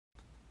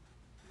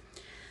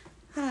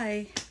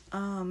Hi,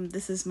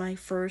 this is my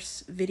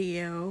first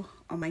video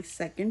on my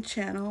second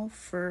channel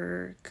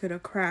for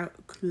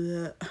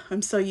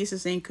I'm so used to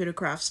saying Kuda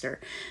Crafter.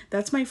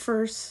 That's my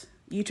first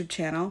YouTube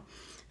channel.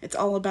 It's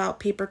all about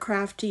paper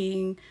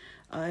crafting.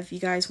 If you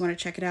guys want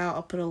to check it out,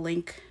 I'll put a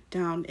link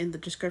down in the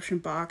description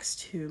box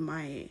to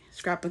my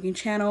scrapbooking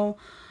channel.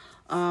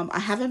 I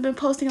haven't been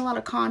posting a lot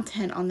of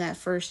content on that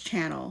first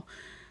channel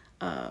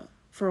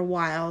for a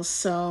while,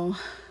 so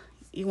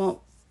you won't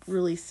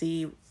really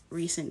see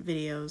recent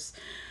videos.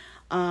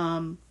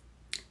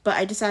 But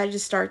I decided to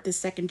start this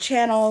second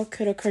channel,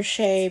 Kuda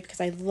Crochet, because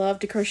I love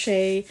to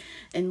crochet,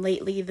 and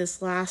lately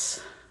this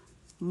last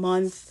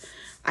month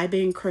I've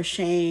been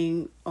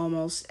crocheting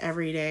almost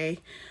every day.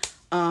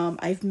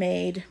 I've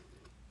made,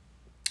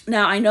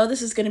 now I know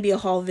this is going to be a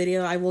haul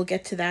video, I will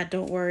get to that,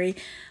 don't worry,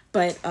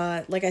 but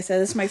like I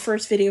said, this is my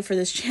first video for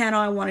this channel.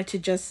 I wanted to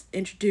just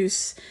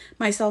introduce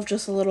myself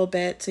just a little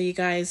bit so you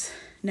guys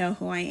know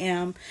who I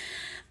am.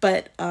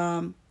 But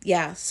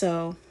yeah,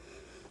 so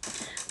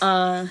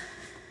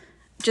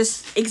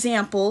just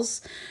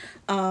examples.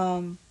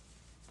 I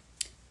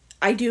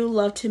do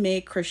love to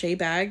make crochet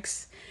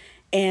bags,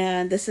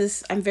 and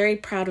I'm very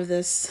proud of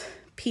this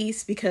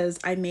piece because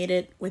I made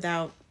it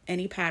without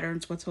any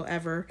patterns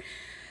whatsoever.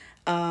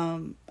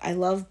 I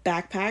love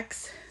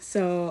backpacks,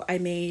 so I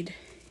made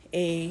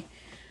a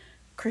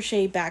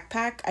crochet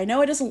backpack. I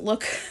know it doesn't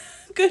look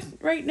good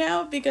right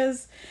now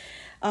because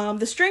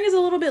the string is a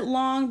little bit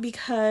long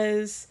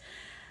because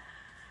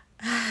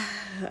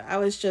I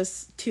was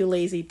just too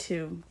lazy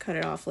to cut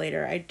it off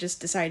later. I just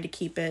decided to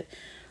keep it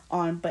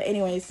on. But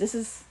anyways, this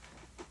is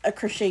a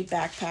crochet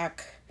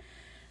backpack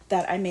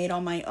that I made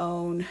on my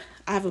own.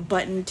 I have a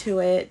button to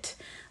it.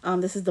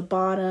 This is the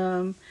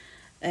bottom,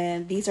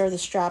 and these are the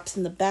straps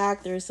in the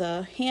back. There's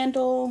a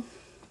handle.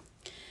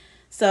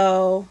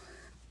 So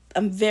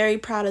I'm very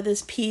proud of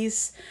this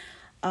piece.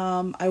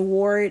 I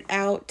wore it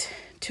out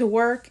to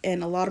work,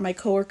 and a lot of my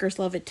coworkers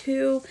love it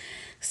too.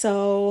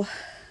 So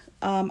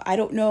I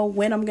don't know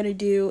when I'm going to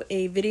do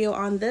a video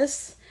on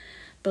this,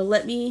 but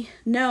let me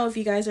know if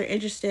you guys are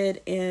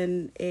interested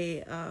in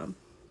a,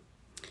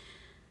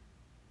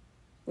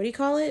 what do you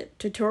call it?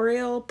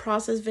 Tutorial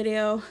process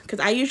video? Because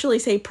I usually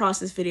say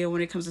process video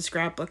when it comes to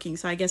scrapbooking,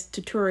 so I guess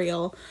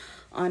tutorial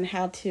on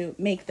how to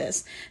make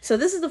this. So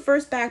this is the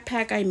first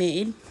backpack I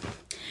made,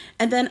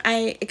 and then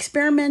I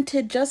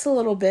experimented just a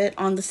little bit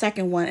on the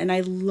second one, and I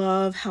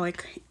love how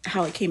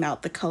it came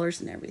out, the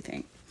colors and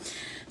everything.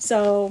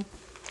 So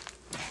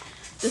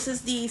this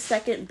is the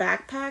second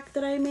backpack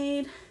that I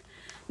made.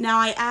 Now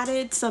I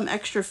added some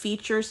extra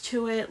features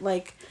to it,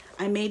 like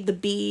I made the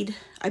bead.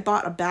 I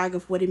bought a bag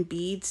of wooden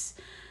beads,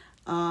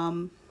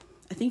 I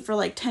think for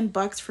like 10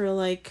 bucks for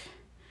like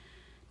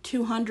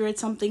 200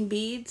 something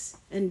beads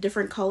in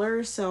different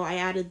colors, so I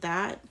added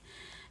that.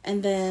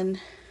 And then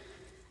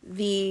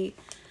the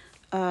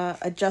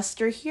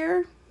adjuster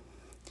here,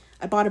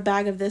 I bought a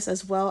bag of this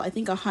as well. I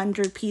think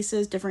 100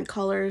 pieces, different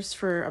colors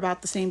for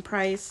about the same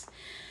price.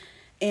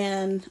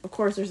 And of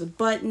course there's a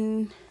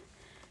button,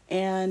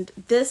 and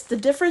the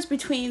difference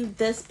between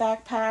this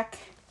backpack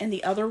and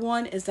the other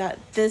one is that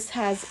this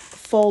has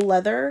faux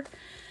leather,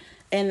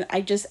 and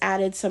I just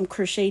added some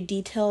crochet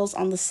details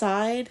on the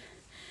side,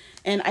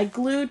 and I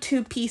glued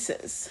 2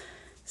 pieces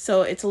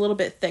so it's a little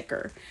bit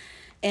thicker.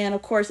 And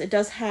of course it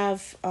does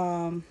have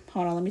hold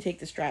on, let me take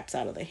the straps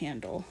out of the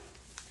handle.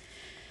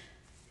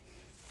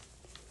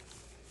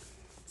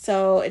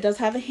 So it does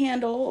have a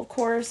handle, of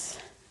course,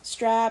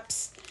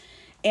 straps.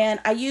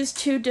 And I used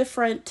 2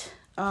 different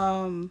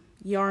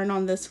yarn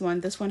on this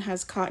one. This one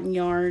has cotton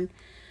yarn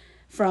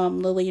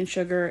from Lily and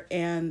Sugar,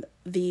 and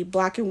the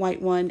black and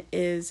white one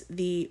is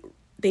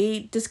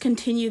they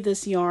discontinued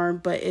this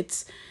yarn, but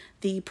it's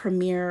the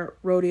Premier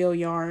Rodeo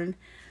yarn,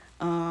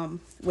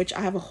 which I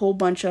have a whole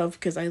bunch of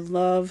because I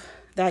love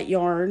that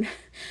yarn.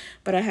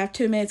 But I have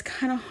to admit, it's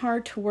kind of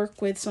hard to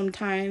work with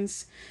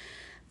sometimes.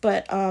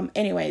 But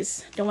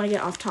anyways, don't want to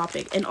get off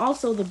topic. And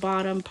also the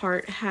bottom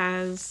part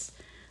has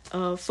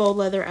faux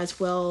leather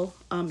as well.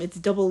 It's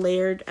double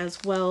layered as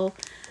well,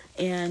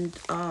 and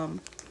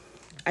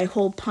I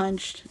hole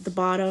punched the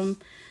bottom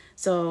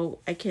so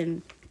I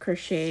can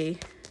crochet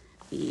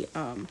the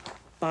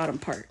bottom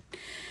part.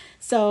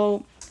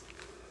 So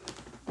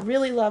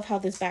really love how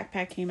this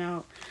backpack came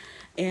out,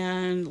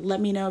 and let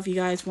me know if you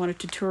guys want a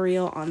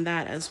tutorial on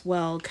that as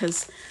well,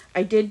 because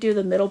I did do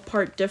the middle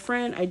part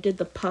different. I did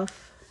the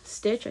puff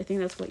stitch, I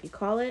think that's what you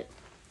call it.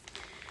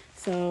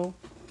 So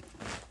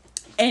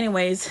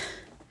anyways,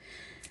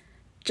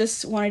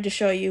 just wanted to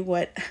show you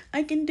what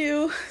I can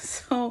do.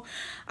 So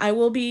I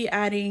will be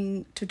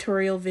adding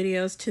tutorial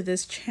videos to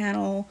this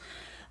channel,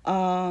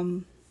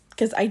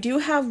 because I do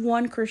have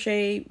one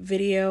crochet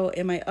video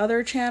in my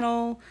other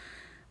channel,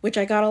 which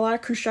I got a lot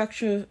of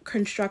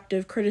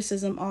constructive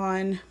criticism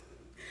on.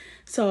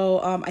 So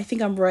I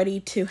think I'm ready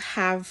to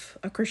have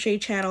a crochet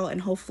channel,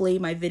 and hopefully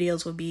my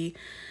videos will be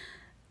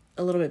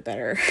a little bit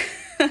better.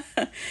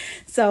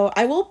 So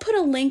I will put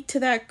a link to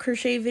that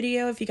crochet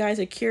video if you guys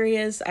are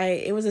curious.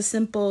 It was a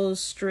simple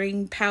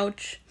string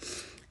pouch,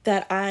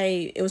 that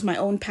it was my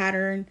own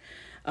pattern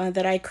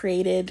that I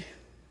created.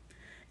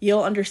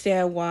 You'll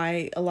understand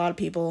why a lot of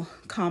people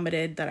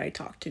commented that I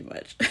talk too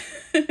much.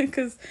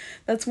 Because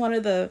that's one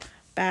of the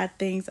bad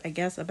things, I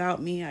guess,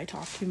 about me. I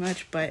talk too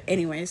much. But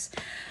anyways,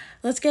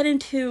 let's get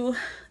into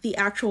the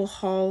actual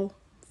haul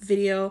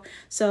video.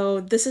 So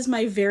this is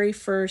my very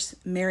first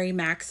Mary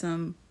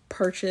Maxim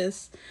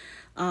purchase.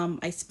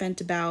 I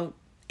spent about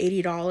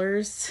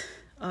 $80.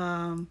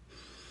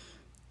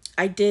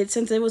 I did,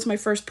 since it was my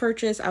first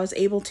purchase, I was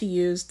able to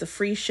use the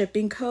free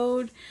shipping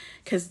code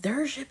because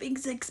their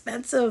shipping's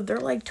expensive. They're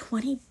like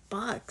 20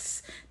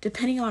 bucks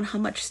depending on how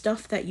much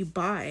stuff that you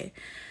buy.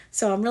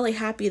 So I'm really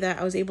happy that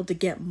I was able to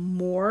get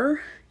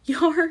more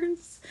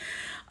yarns.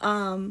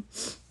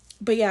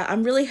 But yeah,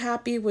 I'm really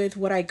happy with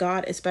what I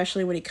got,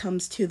 especially when it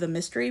comes to the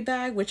mystery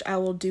bag, which I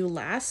will do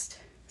last.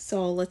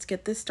 So let's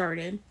get this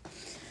started.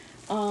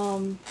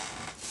 So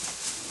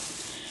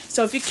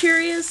if you're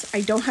curious,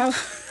 I don't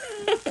have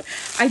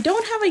I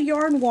don't have a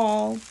yarn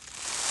wall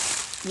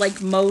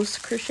like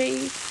most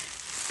crochet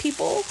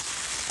people.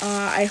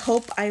 I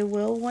hope I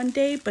will one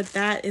day, but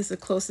that is the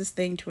closest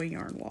thing to a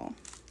yarn wall.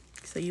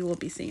 So you will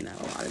be seeing that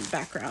a lot in the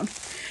background.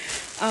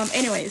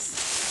 Anyways,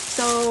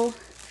 so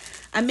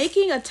I'm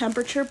making a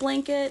temperature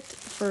blanket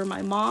for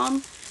my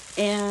mom,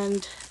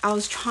 and I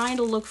was trying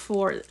to look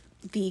for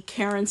the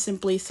Karen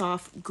Simply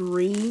Soft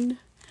green,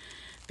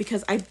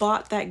 because I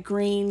bought that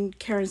green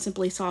Karen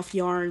Simply Soft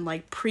yarn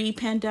like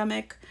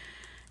pre-pandemic,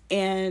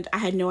 and I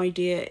had no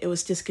idea it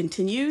was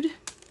discontinued.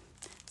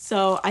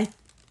 So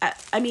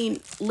I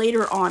mean,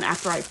 later on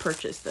after I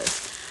purchased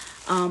this,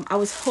 I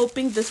was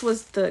hoping this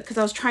was because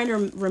I was trying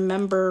to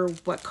remember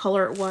what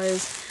color it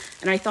was,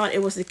 and I thought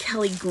it was the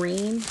Kelly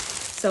green.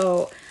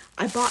 So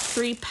I bought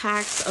 3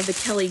 packs of the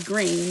Kelly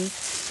green,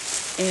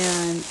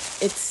 and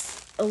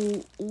it's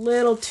a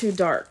little too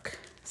dark.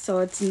 So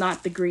it's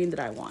not the green that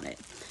I wanted.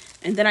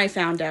 And then I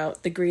found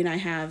out the green I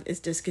have is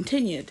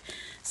discontinued.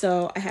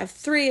 So I have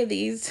 3 of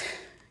these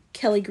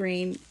Kelly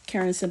green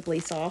Karen Simply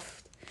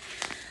Soft.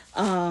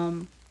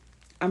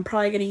 I'm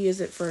probably going to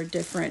use it for a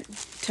different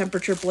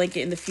temperature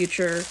blanket in the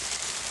future.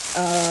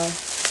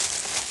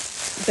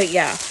 But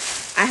yeah,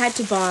 I had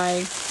to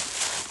buy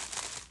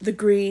the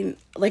green,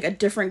 like a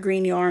different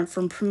green yarn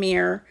from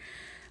Premier,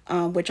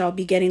 which I'll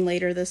be getting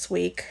later this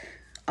week.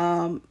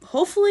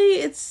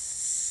 Hopefully it's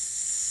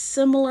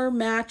similar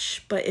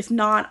match, but if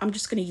not, I'm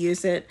just going to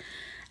use it.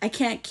 I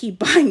can't keep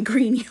buying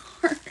green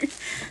yarn.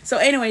 So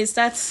anyways,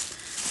 that's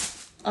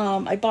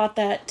I bought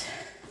that,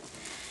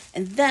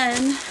 and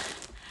then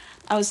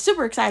I was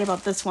super excited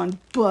about this one,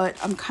 but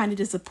I'm kind of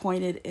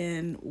disappointed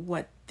in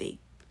what they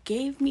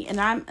gave me.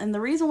 And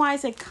the reason why I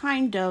said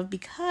kind of,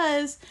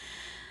 because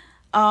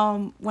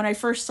when I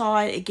first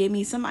saw it, it gave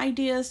me some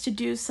ideas to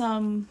do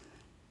some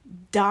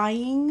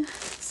dyeing.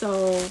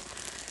 So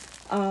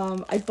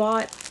I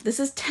bought, this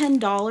is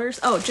 $10.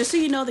 Oh, just so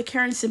you know, the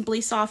Karen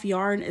Simply Soft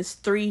yarn is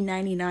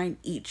 $3.99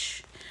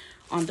 each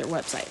on their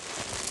website.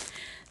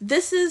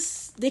 This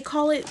is, they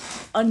call it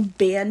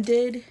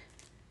unbanded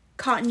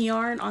cotton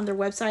yarn on their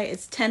website.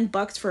 It's 10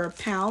 bucks for a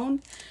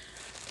pound.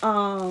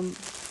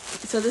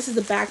 So this is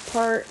the back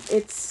part.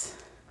 It's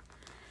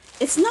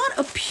not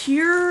a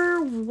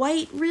pure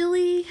white,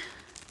 really.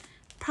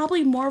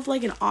 Probably more of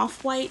like an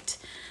off-white,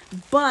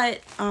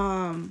 but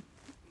I'm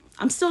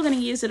still gonna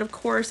use it, of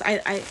course.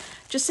 I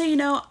just so you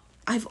know,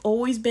 I've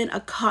always been a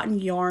cotton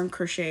yarn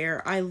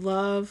crocheter. I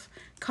love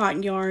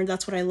cotton yarn.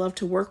 That's what I love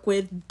to work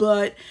with,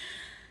 but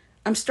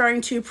I'm starting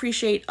to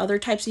appreciate other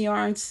types of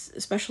yarns,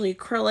 especially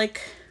acrylic,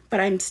 but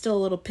I'm still a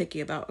little picky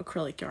about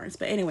acrylic yarns.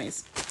 But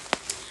anyways,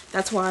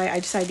 that's why I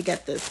decided to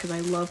get this, because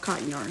I love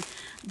cotton yarn.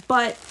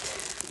 But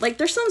like,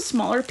 there's some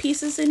smaller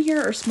pieces in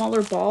here, or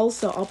smaller balls,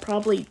 so I'll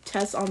probably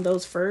test on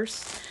those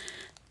first,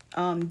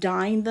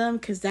 dyeing them,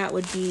 because that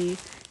would be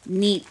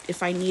neat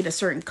if I need a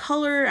certain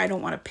color. I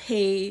don't want to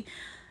pay,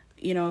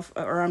 you know,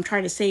 or I'm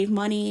trying to save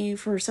money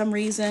for some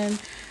reason.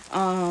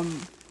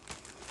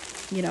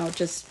 You know,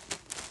 just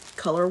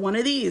color one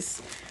of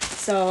these.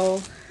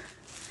 So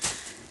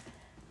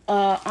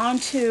on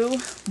to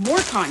more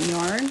cotton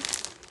yarn.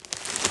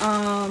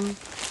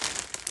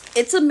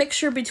 It's a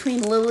mixture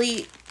between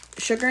Lily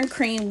Sugar and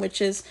Cream,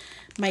 which is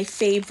my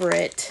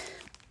favorite,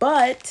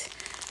 but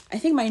I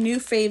think my new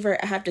favorite,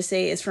 I have to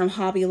say, is from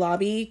Hobby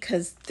Lobby,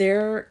 because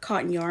their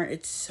cotton yarn,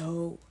 it's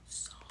so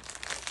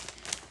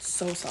soft,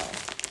 so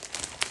soft.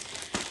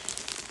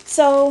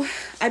 So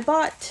I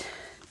bought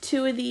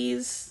 2 of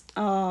these.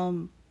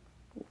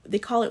 They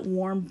call it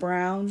warm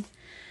brown.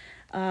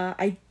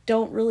 I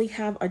don't really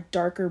have a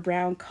darker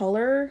brown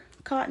color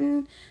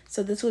cotton,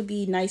 so this would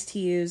be nice to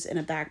use in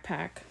a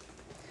backpack.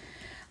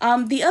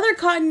 The other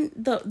cotton,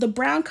 the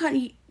brown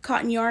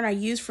cotton yarn I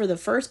used for the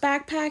first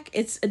backpack,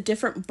 it's a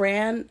different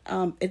brand.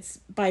 It's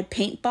by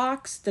Paint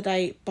Box that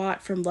I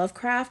bought from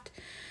Lovecraft.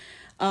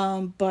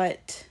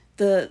 But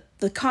the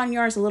cotton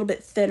yarn is a little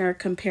bit thinner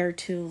compared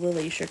to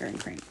Lily Sugar and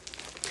Cream.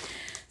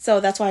 So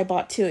that's why I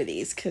bought 2 of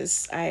these,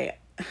 because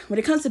when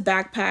it comes to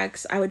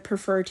backpacks, I would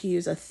prefer to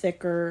use a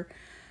thicker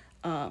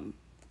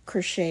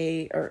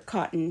crochet or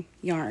cotton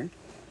yarn.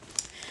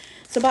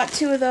 So bought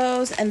 2 of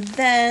those, and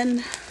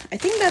then I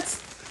think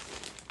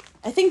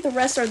the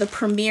rest are the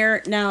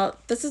Premier. Now,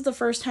 this is the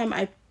first time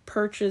I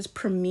purchased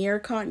Premier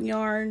cotton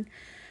yarn,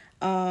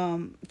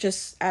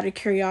 just out of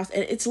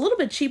curiosity. It's a little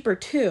bit cheaper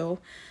too,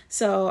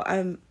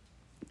 so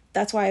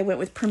that's why I went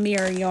with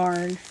Premier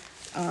yarn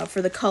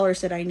for the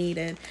colors that I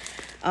needed.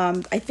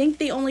 I think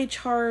they only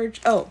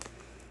charge,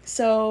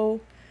 so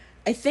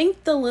I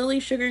think the Lily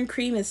Sugar and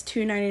Cream is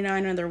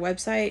 $2.99 on their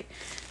website.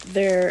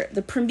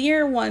 The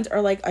Premier ones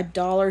are like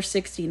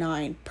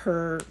 $1.69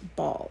 per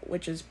ball,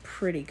 which is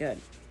pretty good.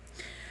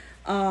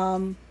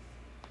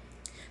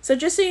 So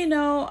just so you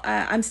know,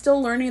 I'm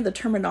still learning the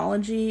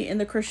terminology in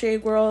the crochet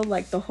world,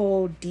 like the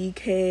whole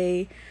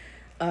DK,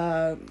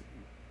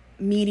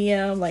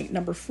 medium, like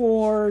number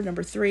 4,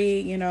 number 3,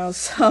 you know.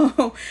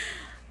 So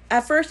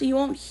at first you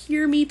won't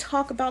hear me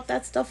talk about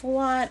that stuff a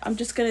lot. I'm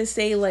just gonna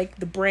say like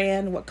the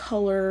brand, what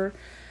color.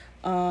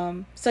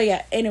 So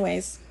yeah,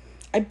 anyways,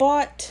 I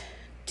bought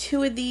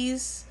 2 of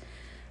these.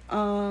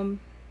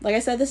 Like I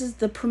said, this is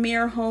the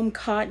Premier Home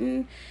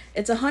Cotton.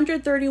 It's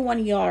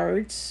 131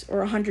 yards or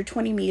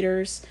 120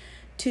 meters,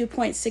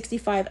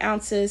 2.65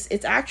 ounces.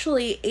 It's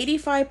actually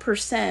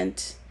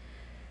 85%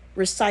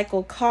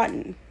 recycled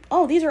cotton.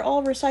 Oh, these are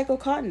all recycled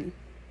cotton.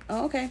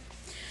 Oh, okay.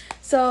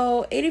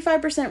 So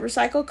 85%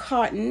 recycled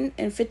cotton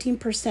and 15%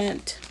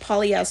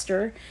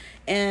 polyester,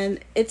 and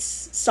it's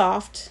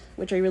soft,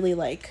 which I really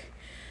like.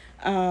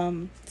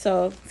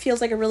 So feels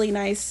like a really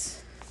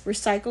nice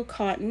recycled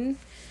cotton.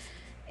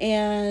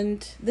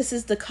 And this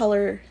is the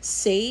color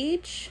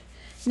Sage.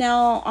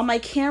 Now on my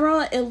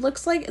camera it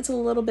looks like it's a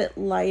little bit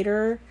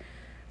lighter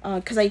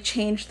because I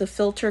changed the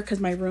filter because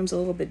my room's a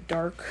little bit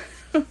dark.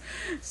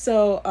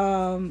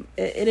 So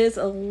it is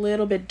a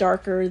little bit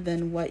darker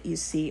than what you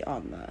see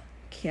on the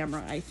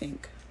camera, I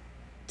think.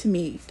 To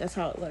me, that's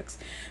how it looks.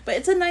 But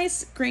it's a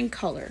nice green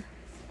color.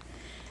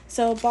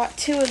 So bought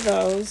 2 of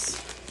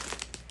those.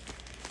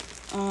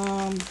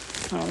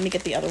 Let me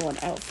get the other one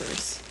out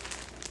first.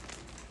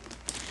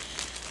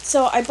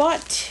 So I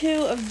bought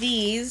 2 of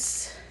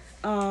these.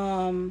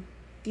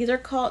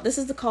 This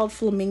is called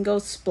Flamingo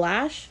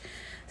Splash.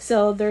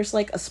 So there's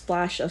like a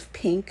splash of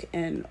pink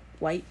and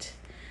white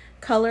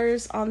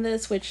colors on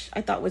this, which I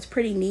thought was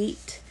pretty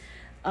neat.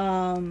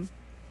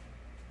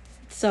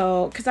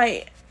 So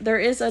there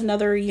is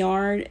another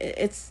yarn,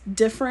 it's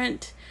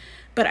different,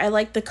 but I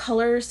like the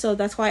colors, so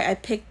that's why I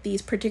picked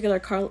these particular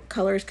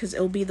colors, because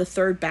it'll be the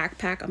 3rd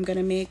backpack I'm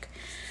gonna make.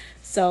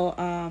 So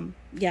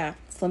yeah,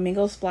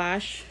 Flamingo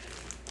Splash.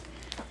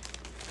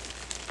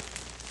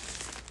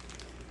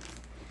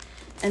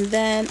 And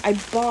then I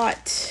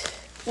bought,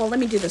 well, let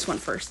me do this one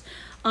first.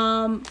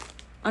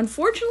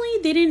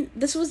 Unfortunately,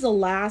 this was the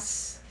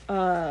last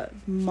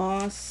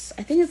moss,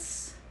 I think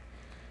it's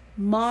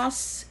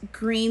moss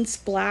green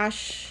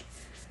splash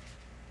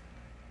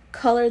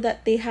color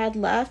that they had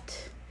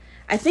left.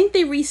 I think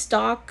they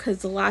restocked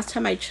because the last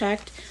time I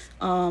checked,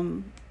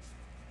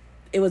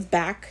 it was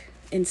back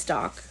in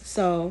stock.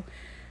 So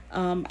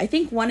I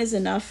think 1 is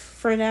enough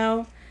for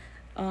now.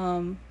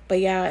 But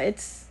yeah,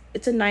 it's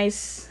a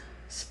nice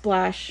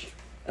splash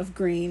of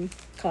green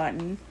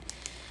cotton.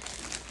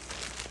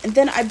 And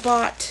then I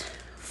bought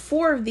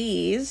 4 of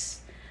these.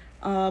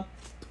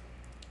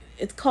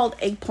 It's called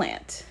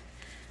Eggplant.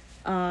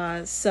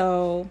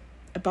 So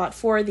I bought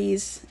 4 of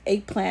these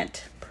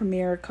Eggplant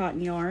Premier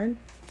cotton yarn.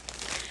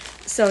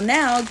 So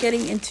now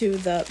getting into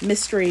the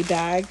mystery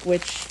bag,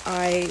 which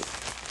I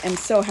am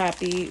so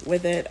happy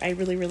with it. I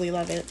really, really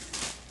love it.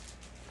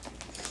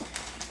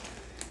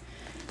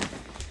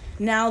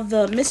 Now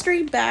the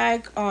mystery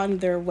bag on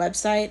their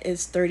website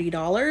is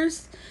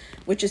 $30,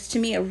 which is to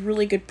me a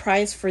really good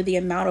price for the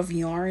amount of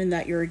yarn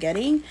that you're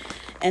getting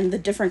and the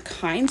different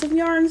kinds of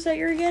yarns that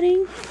you're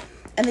getting.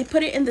 And they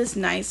put it in this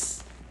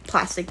nice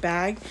plastic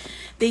bag.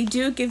 They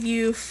do give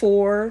you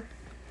 4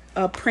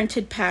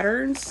 printed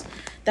patterns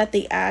that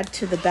they add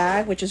to the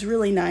bag, which is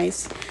really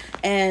nice.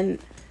 And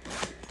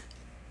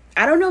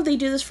I don't know if they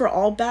do this for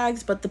all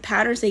bags, but the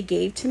patterns they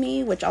gave to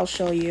me, which I'll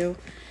show you,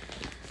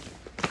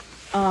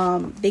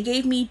 they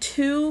gave me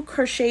 2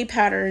 crochet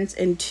patterns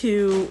and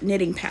 2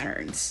 knitting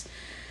patterns.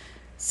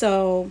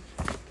 So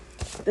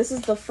this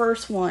is the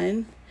first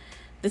one.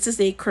 This is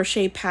a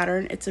crochet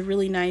pattern. It's a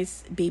really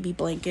nice baby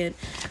blanket,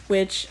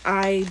 which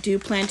I do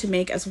plan to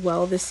make as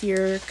well this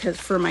year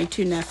for my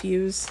 2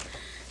 nephews.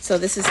 So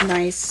this is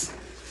nice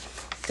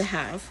to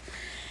have.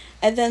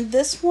 And then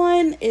this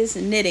one is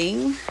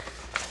knitting.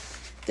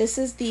 This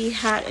is the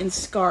hat and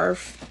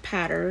scarf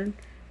pattern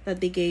that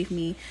they gave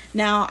me.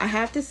 Now I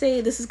have to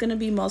say this is going to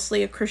be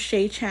mostly a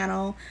crochet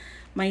channel.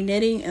 My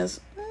knitting is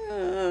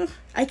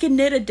I can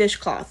knit a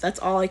dishcloth. That's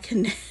all I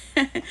can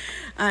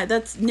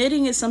knit.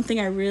 Knitting is something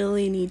I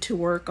really need to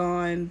work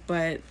on,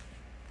 but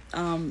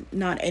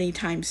not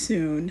anytime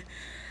soon,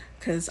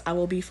 because I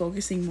will be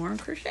focusing more on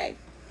crochet.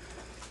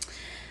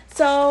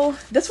 So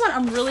this one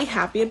I'm really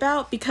happy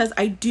about because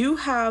I do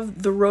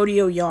have the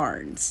rodeo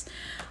yarns.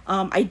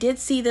 I did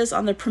see this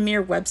on the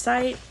Premier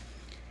website,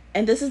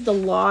 And this is the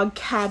log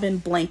cabin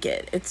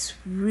blanket. It's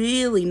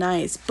really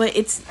nice, but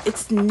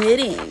it's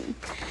knitting.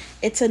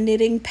 It's a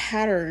knitting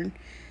pattern.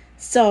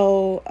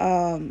 So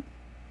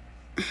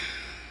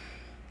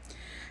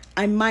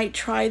I might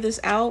try this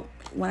out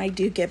when I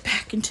do get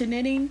back into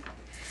knitting.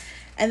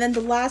 And then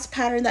the last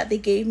pattern that they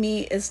gave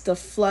me is the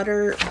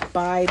Flutter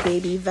by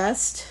Baby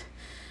Vest,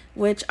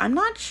 which I'm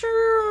not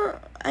sure.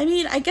 I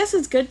mean, I guess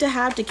it's good to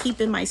have to keep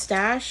in my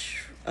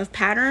stash of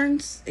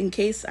patterns in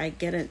case I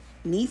get a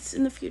niece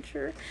in the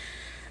future.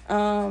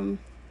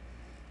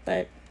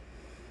 But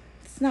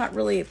it's not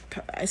really a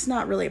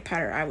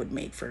pattern I would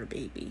make for a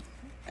baby.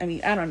 I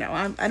mean, I don't know.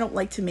 I don't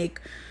like to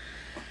make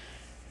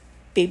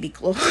baby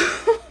clothes.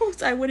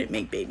 I wouldn't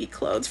make baby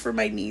clothes for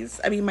my niece.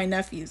 I mean, my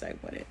nephews, I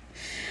wouldn't.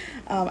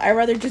 I'd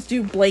rather just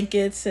do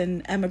blankets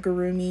and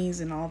amigurumis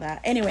and all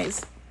that.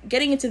 Anyways,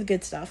 getting into the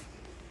good stuff.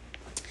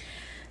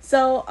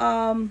 So,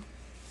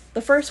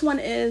 the first one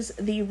is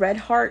the Red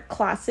Heart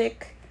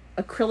Classic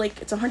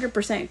acrylic. It's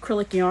 100%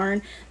 acrylic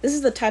yarn. This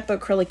is the type of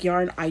acrylic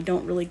yarn I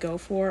don't really go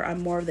for.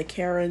 I'm more of the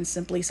Karen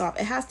Simply Soft.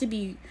 It has to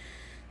be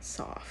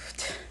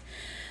soft.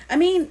 I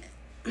mean,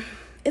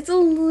 it's a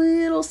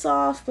little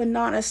soft, but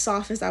not as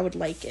soft as I would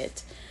like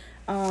it.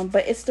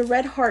 But it's the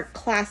Red Heart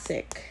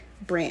Classic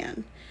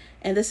brand.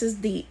 And this is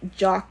the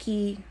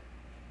Jockey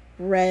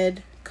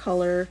red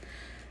color.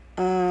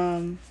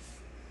 It's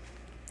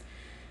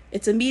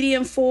a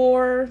medium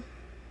 4.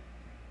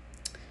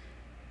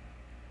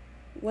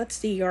 What's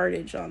the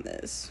yardage on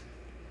this?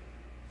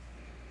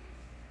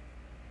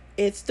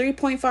 It's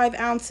 3.5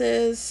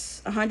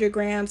 ounces, 100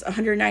 grams,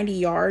 190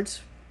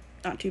 yards.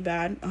 Not too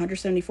bad.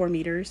 174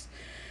 meters.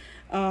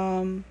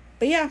 But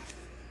yeah,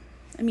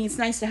 I mean, it's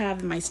nice to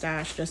have in my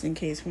stash just in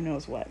case, who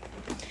knows what.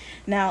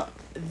 Now,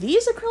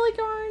 these acrylic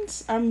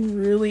yarns, I'm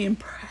really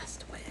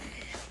impressed with.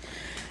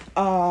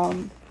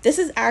 This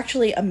is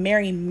actually a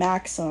Mary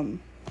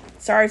Maxim.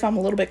 Sorry if I'm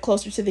a little bit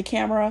closer to the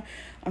camera.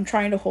 I'm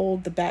trying to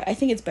hold the bag. I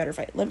think it's better if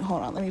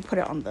hold on. Let me put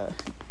it on the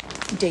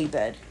day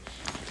bed.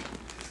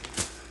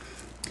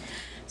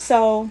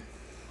 So,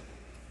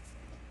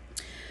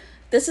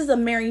 this is a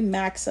Mary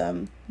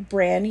Maxim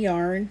brand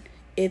yarn.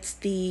 It's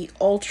the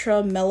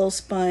Ultra Mellow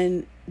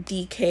Spun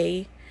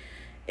DK.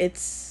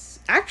 It's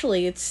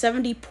 70%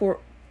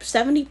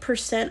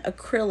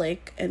 acrylic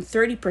and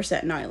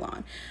 30%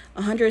 nylon.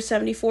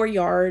 174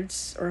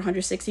 yards or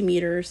 160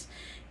 meters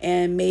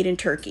and made in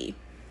Turkey.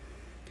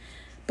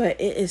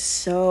 But it is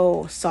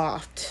so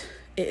soft.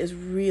 It is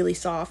really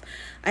soft.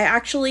 I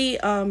actually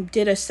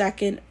did a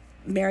second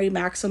Mary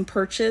Maxim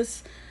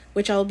purchase,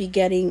 which I'll be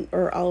getting,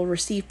 or I'll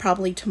receive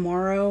probably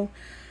tomorrow.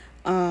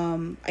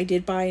 I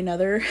did buy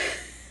another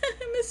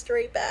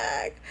mystery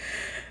bag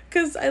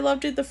because I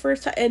loved it the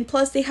first time. And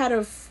plus they had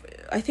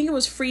I think it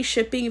was free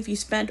shipping if you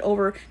spent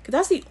over, because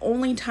that's the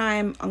only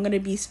time I'm going to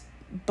be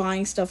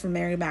buying stuff from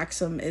Mary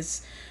Maxim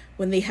is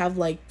when they have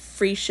like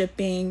free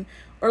shipping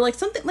or like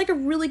something like a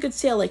really good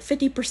sale, like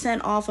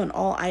 50% off on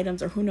all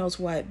items or who knows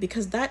what,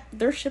 because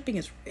their shipping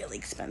is really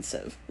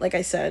expensive, like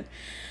I said.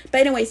 But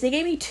anyways, they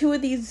gave me 2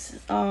 of these.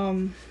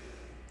 I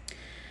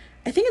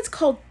think it's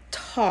called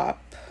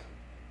Top,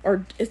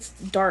 or it's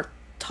Dark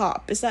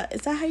Top. Is that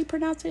how you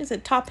pronounce it? Is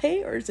it Top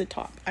or is it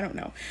Top? I don't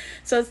know.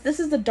 So this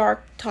is the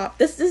Dark Top.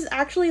 This is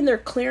actually in their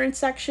clearance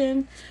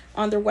section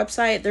on their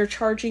website. They're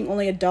charging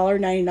only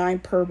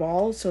 $1.99 per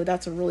ball, so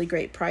that's a really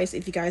great price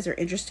if you guys are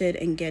interested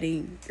in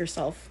getting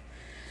yourself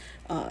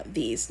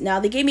these. Now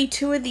they gave me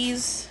 2 of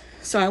these,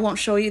 so I won't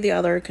show you the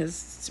other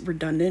because it's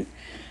redundant.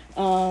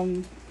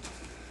 And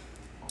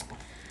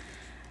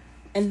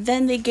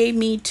then they gave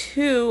me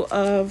 2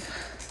 of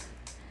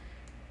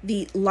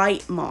the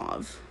light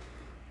mauve.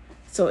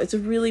 So it's a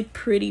really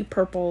pretty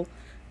purple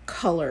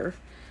color.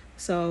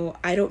 So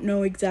I don't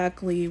know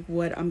exactly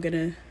what I'm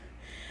gonna...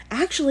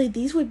 Actually,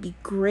 these would be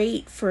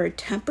great for a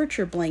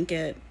temperature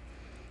blanket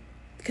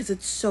because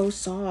it's so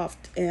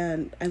soft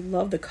and I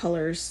love the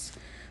colors.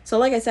 So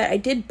like I said, I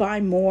did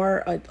buy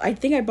more. I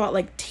think I bought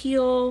like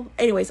teal.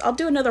 Anyways, I'll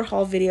do another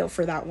haul video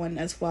for that one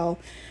as well.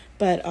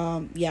 But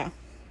yeah,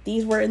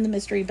 these were in the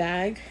mystery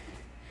bag.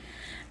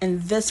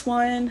 And this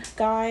one,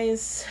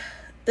 guys,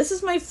 this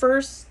is my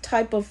first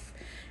type of...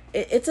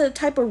 It's a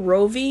type of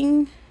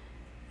roving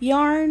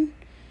yarn.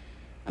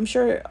 I'm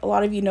sure a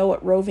lot of you know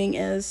what roving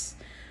is.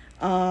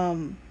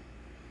 And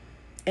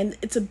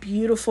it's a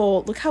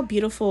beautiful... Look how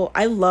beautiful.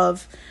 I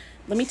love...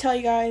 Let me tell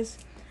you guys,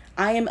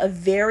 I am a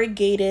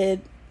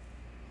variegated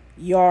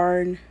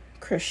yarn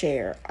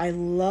crocheter. I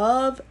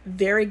love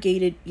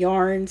variegated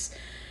yarns.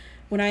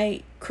 When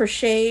I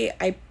crochet,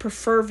 I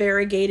prefer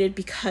variegated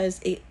because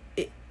it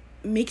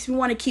makes me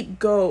want to keep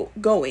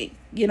going,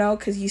 you know,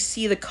 because you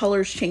see the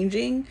colors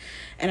changing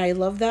and I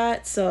love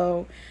that.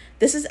 So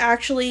this is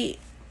actually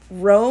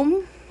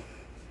Rome.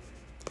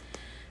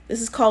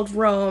 This is called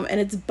Rome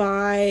and it's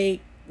by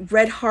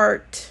Red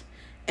Heart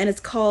and it's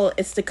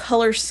the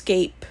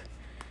Colorscape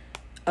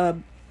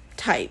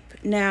type.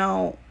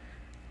 Now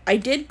I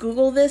did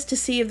Google this to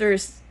see if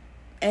there's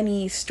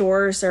any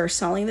stores that are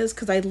selling this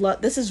because I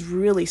love... This is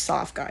really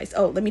soft, guys.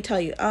 Oh, let me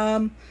tell you.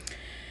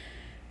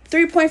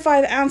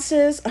 3.5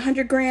 ounces,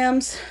 100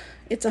 grams.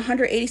 It's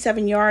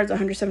 187 yards,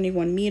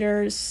 171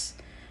 meters.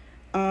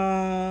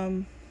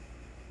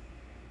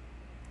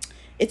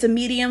 It's a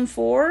medium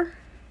 4.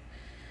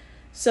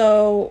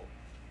 So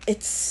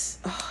it's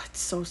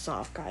so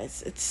soft,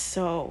 guys. It's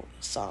so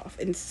soft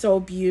and so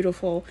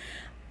beautiful.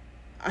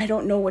 I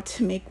don't know what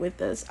to make with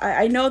this.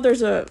 I know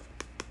there's but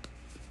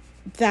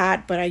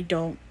I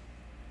don't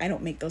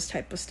make those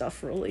type of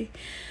stuff really.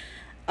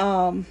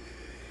 So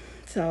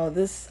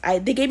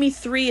they gave me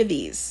 3 of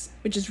these,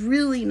 which is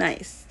really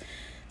nice.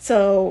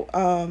 So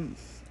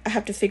I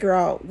have to figure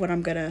out what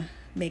I'm gonna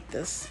make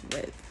this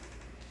with.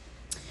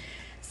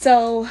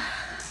 So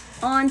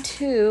on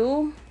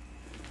to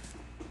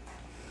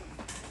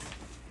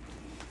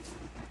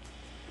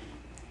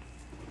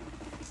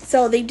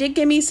so they did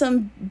give me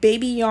some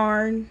baby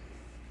yarn.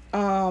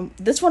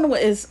 This one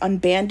is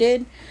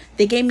unbanded.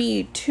 They gave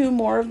me 2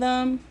 more of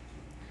them.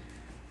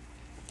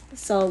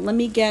 So let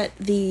me get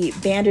the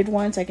banded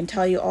one so I can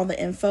tell you all the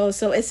info.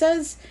 So it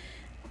says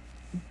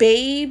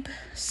Babe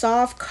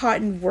Soft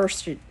Cotton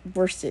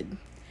Worsted.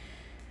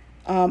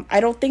 I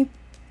don't think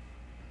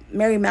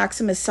Mary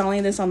Maxim is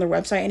selling this on their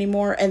website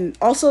anymore. And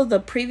also the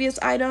previous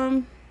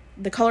item,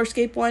 the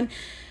Colorscape one,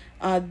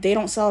 they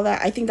don't sell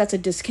that. I think that's a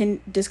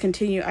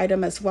discontinued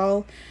item as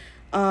well.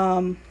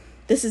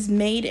 This is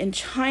made in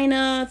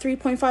China,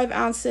 3.5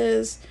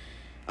 ounces,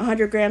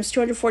 100 grams,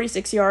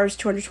 246 yards,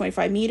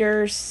 225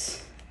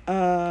 meters,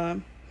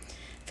 55%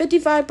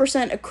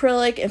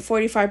 acrylic and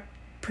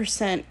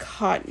 45%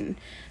 cotton.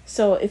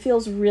 So it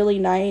feels really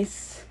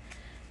nice.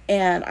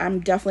 And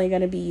I'm definitely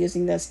going to be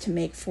using this to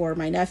make for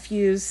my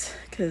nephews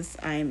because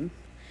I'm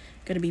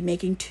going to be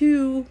making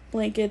 2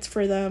 blankets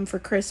for them for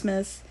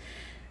Christmas.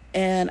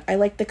 And I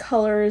like the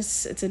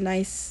colors. It's a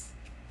nice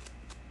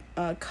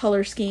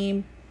color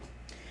scheme.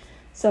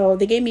 So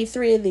they gave me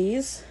 3 of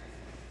these.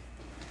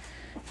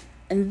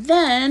 And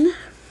then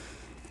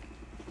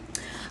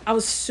I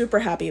was super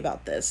happy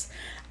about this.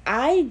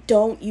 I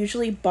don't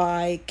usually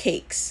buy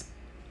cakes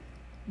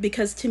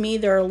because to me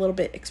they're a little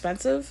bit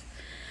expensive.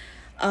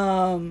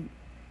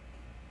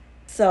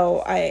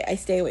 So I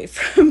stay away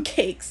from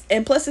cakes.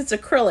 And plus it's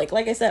acrylic.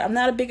 Like I said, I'm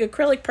not a big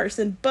acrylic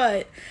person,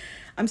 but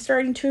I'm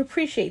starting to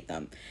appreciate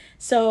them.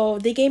 So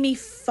they gave me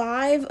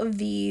 5 of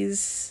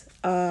these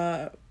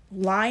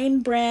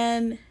Lion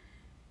brand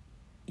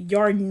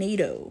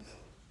Yarnado.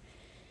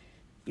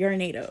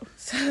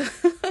 So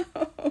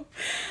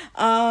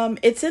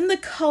it's in the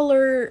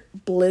color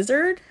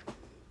Blizzard.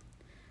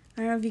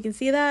 I don't know if you can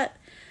see that.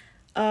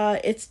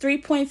 It's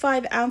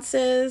 3.5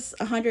 ounces,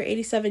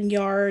 187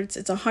 yards.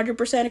 It's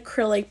 100%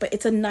 acrylic, but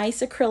it's a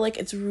nice acrylic.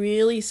 It's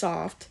really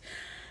soft.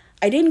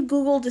 I didn't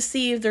Google to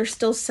see if they're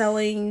still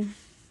selling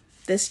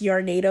this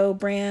Yarnado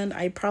brand.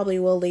 I probably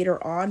will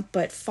later on,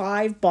 but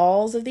 5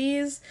 balls of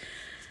these.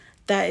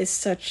 That is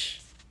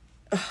such...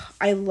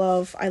 I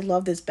love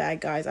this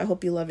bag, guys. I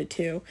hope you love it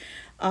too.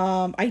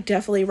 I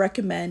definitely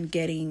recommend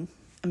getting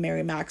a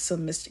Mary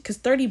Maxim because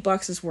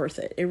 $30 is worth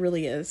it. It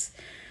really is.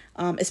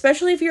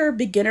 Especially if you're a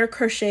beginner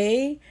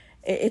crochet,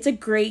 it's a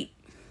great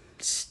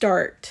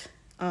start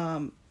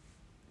to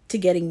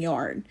getting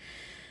yarn.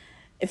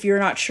 If you're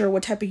not sure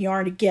what type of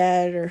yarn to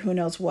get or who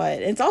knows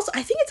what. And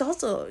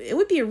it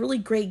would be a really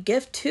great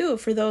gift too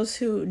for those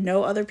who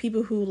know other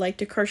people who like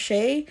to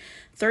crochet.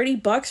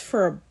 $30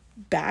 for a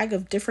bag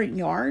of different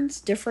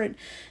yarns, different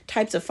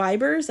types of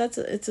fibers.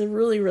 It's a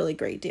really, really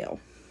great deal.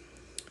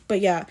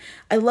 But yeah,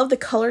 I love the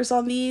colors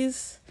on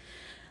these.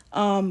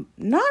 Not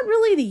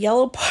really the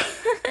yellow part.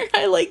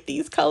 I like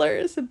these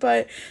colors,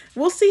 but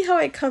we'll see how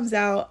it comes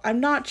out. I'm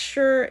not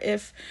sure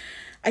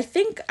I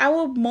think I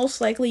will most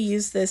likely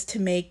use this to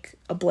make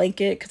a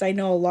blanket because I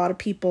know a lot of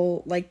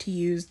people like to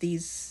use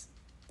these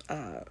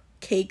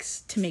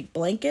cakes to make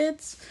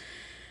blankets.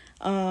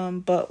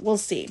 But we'll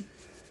see.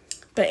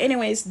 But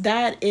anyways,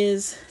 that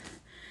is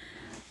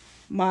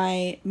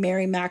my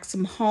Mary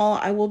Maxim haul.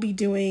 I will be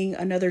doing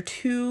another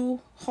 2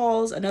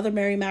 hauls, another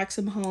Mary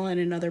Maxim haul and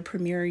another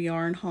Premier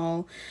Yarn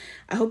haul.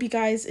 I hope you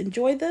guys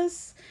enjoyed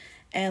this,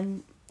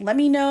 and let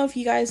me know if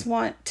you guys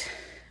want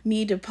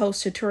me to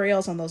post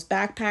tutorials on those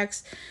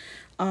backpacks.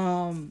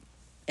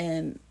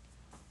 And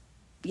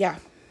yeah,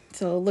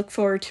 so look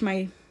forward to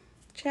my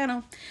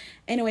channel.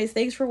 Anyways,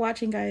 thanks for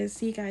watching, guys.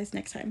 See you guys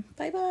next time.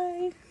 Bye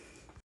bye.